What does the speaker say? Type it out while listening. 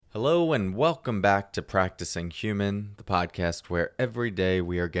Hello and welcome back to Practicing Human, the podcast where every day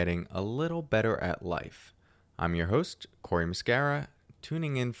we are getting a little better at life. I'm your host, Corey Mascara,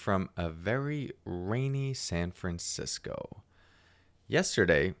 tuning in from a very rainy San Francisco.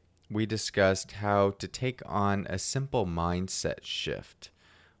 Yesterday, we discussed how to take on a simple mindset shift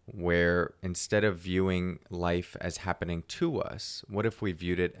where instead of viewing life as happening to us, what if we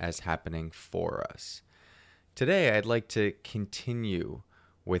viewed it as happening for us? Today, I'd like to continue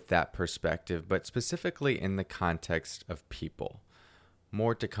with that perspective, but specifically in the context of people.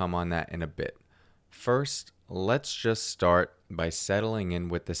 More to come on that in a bit. First, let's just start by settling in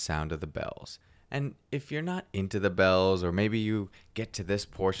with the sound of the bells. And if you're not into the bells, or maybe you get to this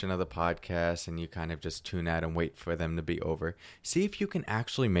portion of the podcast and you kind of just tune out and wait for them to be over, see if you can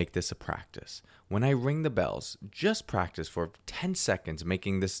actually make this a practice. When I ring the bells, just practice for 10 seconds,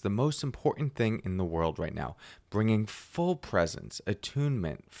 making this the most important thing in the world right now. Bringing full presence,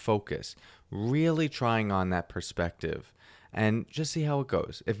 attunement, focus, really trying on that perspective. And just see how it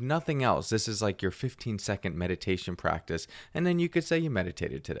goes. If nothing else, this is like your 15-second meditation practice, and then you could say you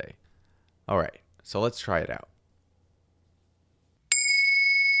meditated today. All right, so let's try it out.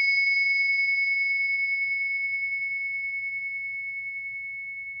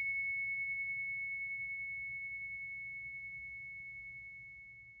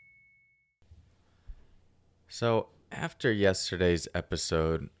 So after yesterday's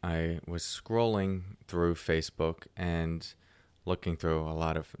episode, I was scrolling through Facebook and looking through a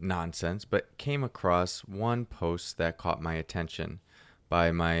lot of nonsense, but came across one post that caught my attention by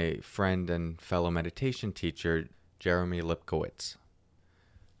my friend and fellow meditation teacher, Jeremy Lipkowitz.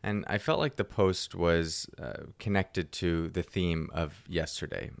 And I felt like the post was connected to the theme of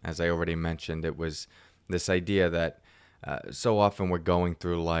yesterday. As I already mentioned, it was this idea that so often we're going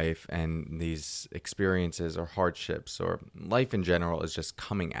through life and these experiences or hardships or life in general is just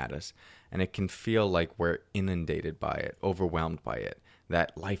coming at us. And it can feel like we're inundated by it, overwhelmed by it,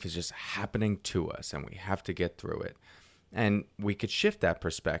 that life is just happening to us and we have to get through it. And we could shift that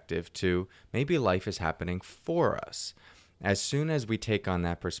perspective to maybe life is happening for us. As soon as we take on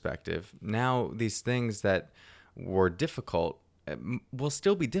that perspective, now these things that were difficult will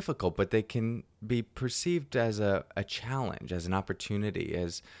still be difficult, but they can be perceived as a challenge, as an opportunity,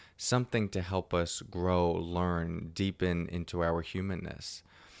 as something to help us grow, learn, deepen into our humanness.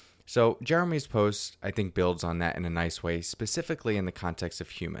 So Jeremy's post, I think, builds on that in a nice way, specifically in the context of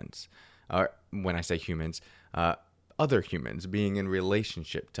humans. When I say humans, other humans, being in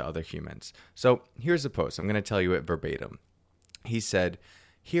relationship to other humans. So here's the post. I'm going to tell you it verbatim. He said,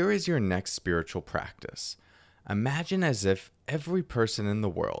 "Here is your next spiritual practice. Imagine as if every person in the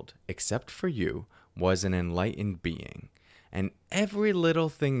world, except for you, was an enlightened being, and every little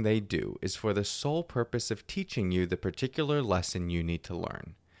thing they do is for the sole purpose of teaching you the particular lesson you need to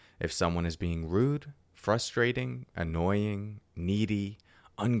learn. If someone is being rude, frustrating, annoying, needy,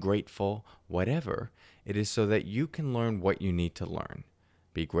 ungrateful, whatever, it is so that you can learn what you need to learn.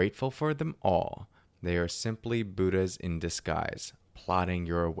 Be grateful for them all. They are simply Buddhas in disguise, plotting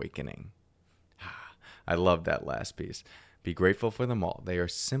your awakening." I love that last piece. Be grateful for them all. They are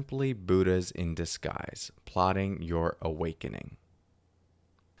simply Buddhas in disguise, plotting your awakening.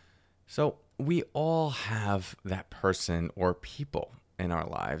 So we all have that person or people in our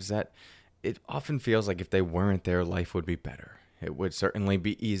lives that it often feels like if they weren't there, life would be better. It would certainly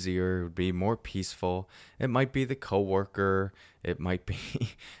be easier. It would be more peaceful. It might be the coworker. It might be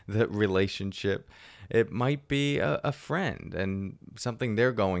the relationship. It might be a friend and something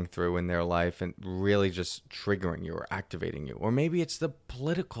they're going through in their life and really just triggering you or activating you. Or maybe it's the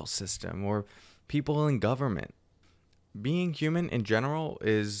political system or people in government. Being human in general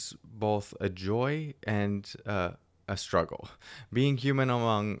is both a joy and a struggle. Being human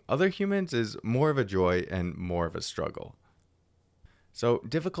among other humans is more of a joy and more of a struggle. So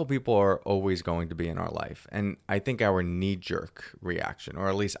difficult people are always going to be in our life. And I think our knee-jerk reaction, or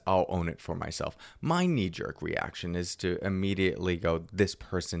at least I'll own it for myself, my knee-jerk reaction is to immediately go, this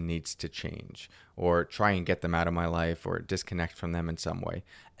person needs to change, or try and get them out of my life, or disconnect from them in some way.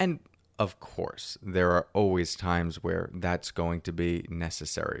 And of course, there are always times where that's going to be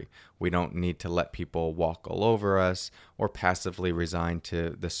necessary. We don't need to let people walk all over us or passively resign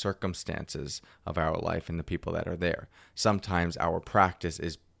to the circumstances of our life and the people that are there. Sometimes our practice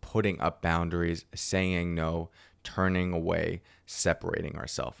is putting up boundaries, saying no, turning away, separating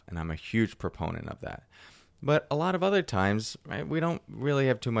ourselves. And I'm a huge proponent of that. But a lot of other times, right, we don't really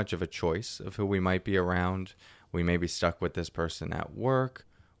have too much of a choice of who we might be around. We may be stuck with this person at work,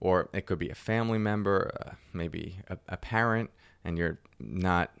 or it could be a family member, maybe a parent, and you're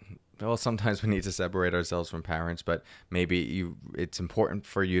not well, sometimes we need to separate ourselves from parents, but it's important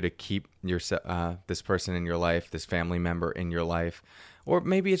for you to keep this person in your life, this family member in your life, or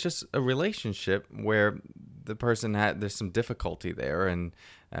maybe it's just a relationship where the person there's some difficulty there, and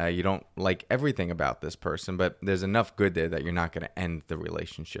you don't like everything about this person, but there's enough good there that you're not going to end the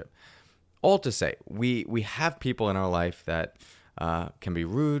relationship. All to say, we have people in our life that can be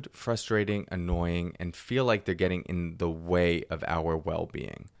rude, frustrating, annoying, and feel like they're getting in the way of our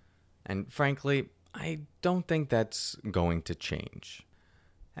well-being. And frankly, I don't think that's going to change.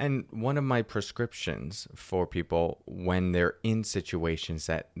 And one of my prescriptions for people when they're in situations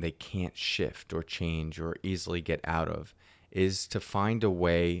that they can't shift or change or easily get out of is to find a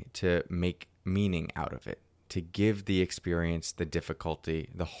way to make meaning out of it, to give the experience, the difficulty,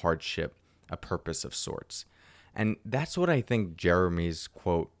 the hardship, a purpose of sorts. And that's what I think Jeremy's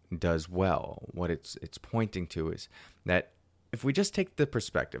quote does well. What it's pointing to is that if we just take the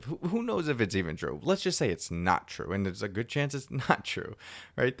perspective, who knows if it's even true? Let's just say it's not true, and there's a good chance it's not true,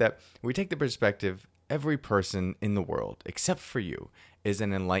 right? That we take the perspective, every person in the world, except for you, is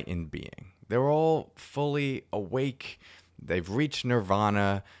an enlightened being. They're all fully awake. They've reached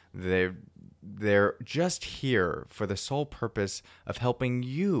nirvana. They're just here for the sole purpose of helping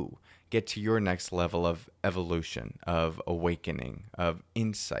you get to your next level of evolution, of awakening, of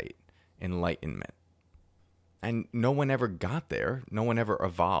insight, enlightenment. And no one ever got there, no one ever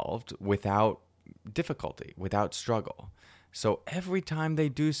evolved without difficulty, without struggle. So every time they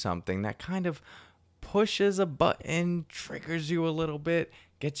do something that kind of pushes a button, triggers you a little bit,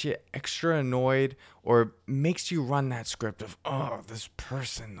 gets you extra annoyed, or makes you run that script of, oh, this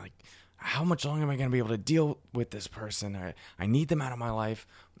person, like, how much longer am I going to be able to deal with this person? I need them out of my life.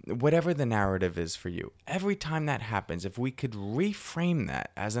 Whatever the narrative is for you. Every time that happens, if we could reframe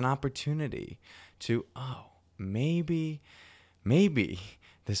that as an opportunity to, maybe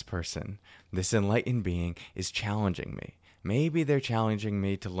this person, this enlightened being, is challenging me. Maybe they're challenging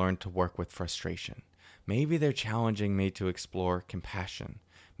me to learn to work with frustration. Maybe they're challenging me to explore compassion.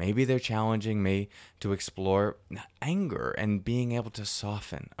 Maybe they're challenging me to explore anger and being able to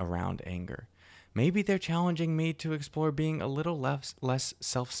soften around anger. Maybe they're challenging me to explore being a little less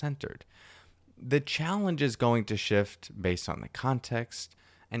self-centered. The challenge is going to shift based on the context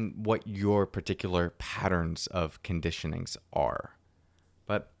and what your particular patterns of conditionings are.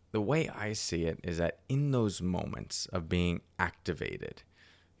 But the way I see it is that in those moments of being activated,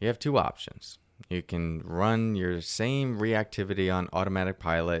 you have two options. You can run your same reactivity on automatic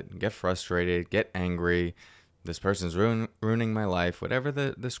pilot, get frustrated, get angry. This person's ruining my life, whatever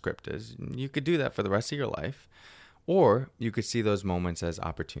the script is. You could do that for the rest of your life. Or you could see those moments as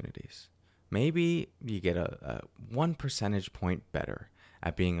opportunities. Maybe you get a 1 percentage point better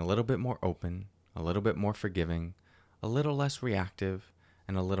at being a little bit more open, a little bit more forgiving, a little less reactive,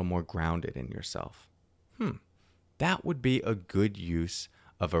 and a little more grounded in yourself. That would be a good use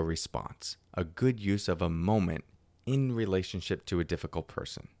of a response, a good use of a moment in relationship to a difficult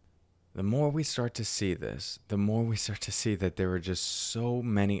person. The more we start to see this, the more we start to see that there are just so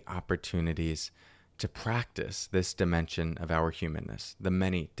many opportunities to practice this dimension of our humanness, the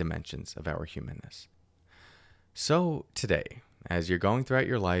many dimensions of our humanness. So today, as you're going throughout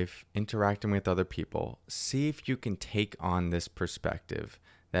your life, interacting with other people, see if you can take on this perspective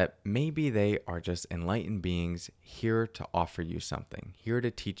that maybe they are just enlightened beings here to offer you something, here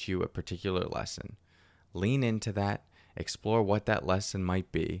to teach you a particular lesson. Lean into that, explore what that lesson might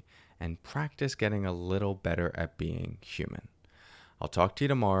be, and practice getting a little better at being human. I'll talk to you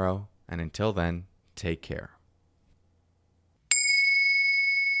tomorrow, and until then, take care.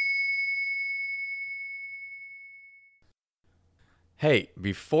 Hey,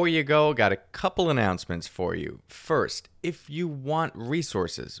 before you go, got a couple announcements for you. First, if you want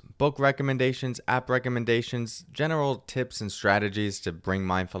resources, book recommendations, app recommendations, general tips and strategies to bring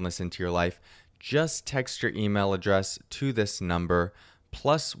mindfulness into your life, just text your email address to this number,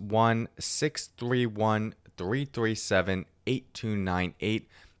 +1 631 337 8298,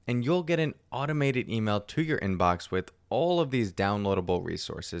 and you'll get an automated email to your inbox with all of these downloadable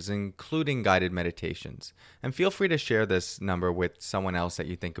resources, including guided meditations. And feel free to share this number with someone else that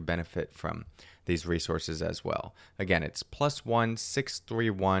you think could benefit from these resources as well. Again, it's +1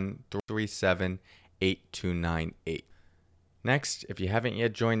 631 337 8298. Next, if you haven't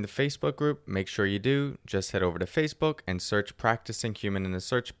yet joined the Facebook group, make sure you do. Just head over to Facebook and search Practicing Human in the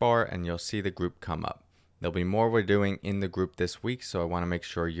search bar, and you'll see the group come up. There'll be more we're doing in the group this week, so I want to make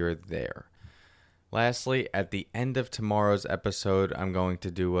sure you're there. Lastly, at the end of tomorrow's episode, I'm going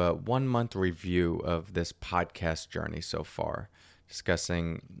to do a 1-month review of this podcast journey so far,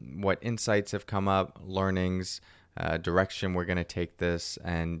 discussing what insights have come up, learnings, direction we're going to take this,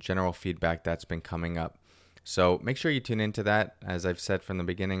 and general feedback that's been coming up. So make sure you tune into that. As I've said from the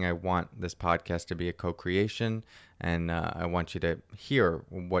beginning, I want this podcast to be a co-creation, and I want you to hear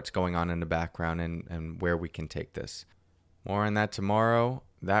what's going on in the background and where we can take this. More on that tomorrow.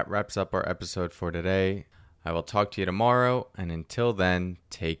 That wraps up our episode for today. I will talk to you tomorrow, and until then,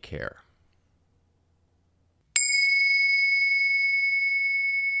 take care.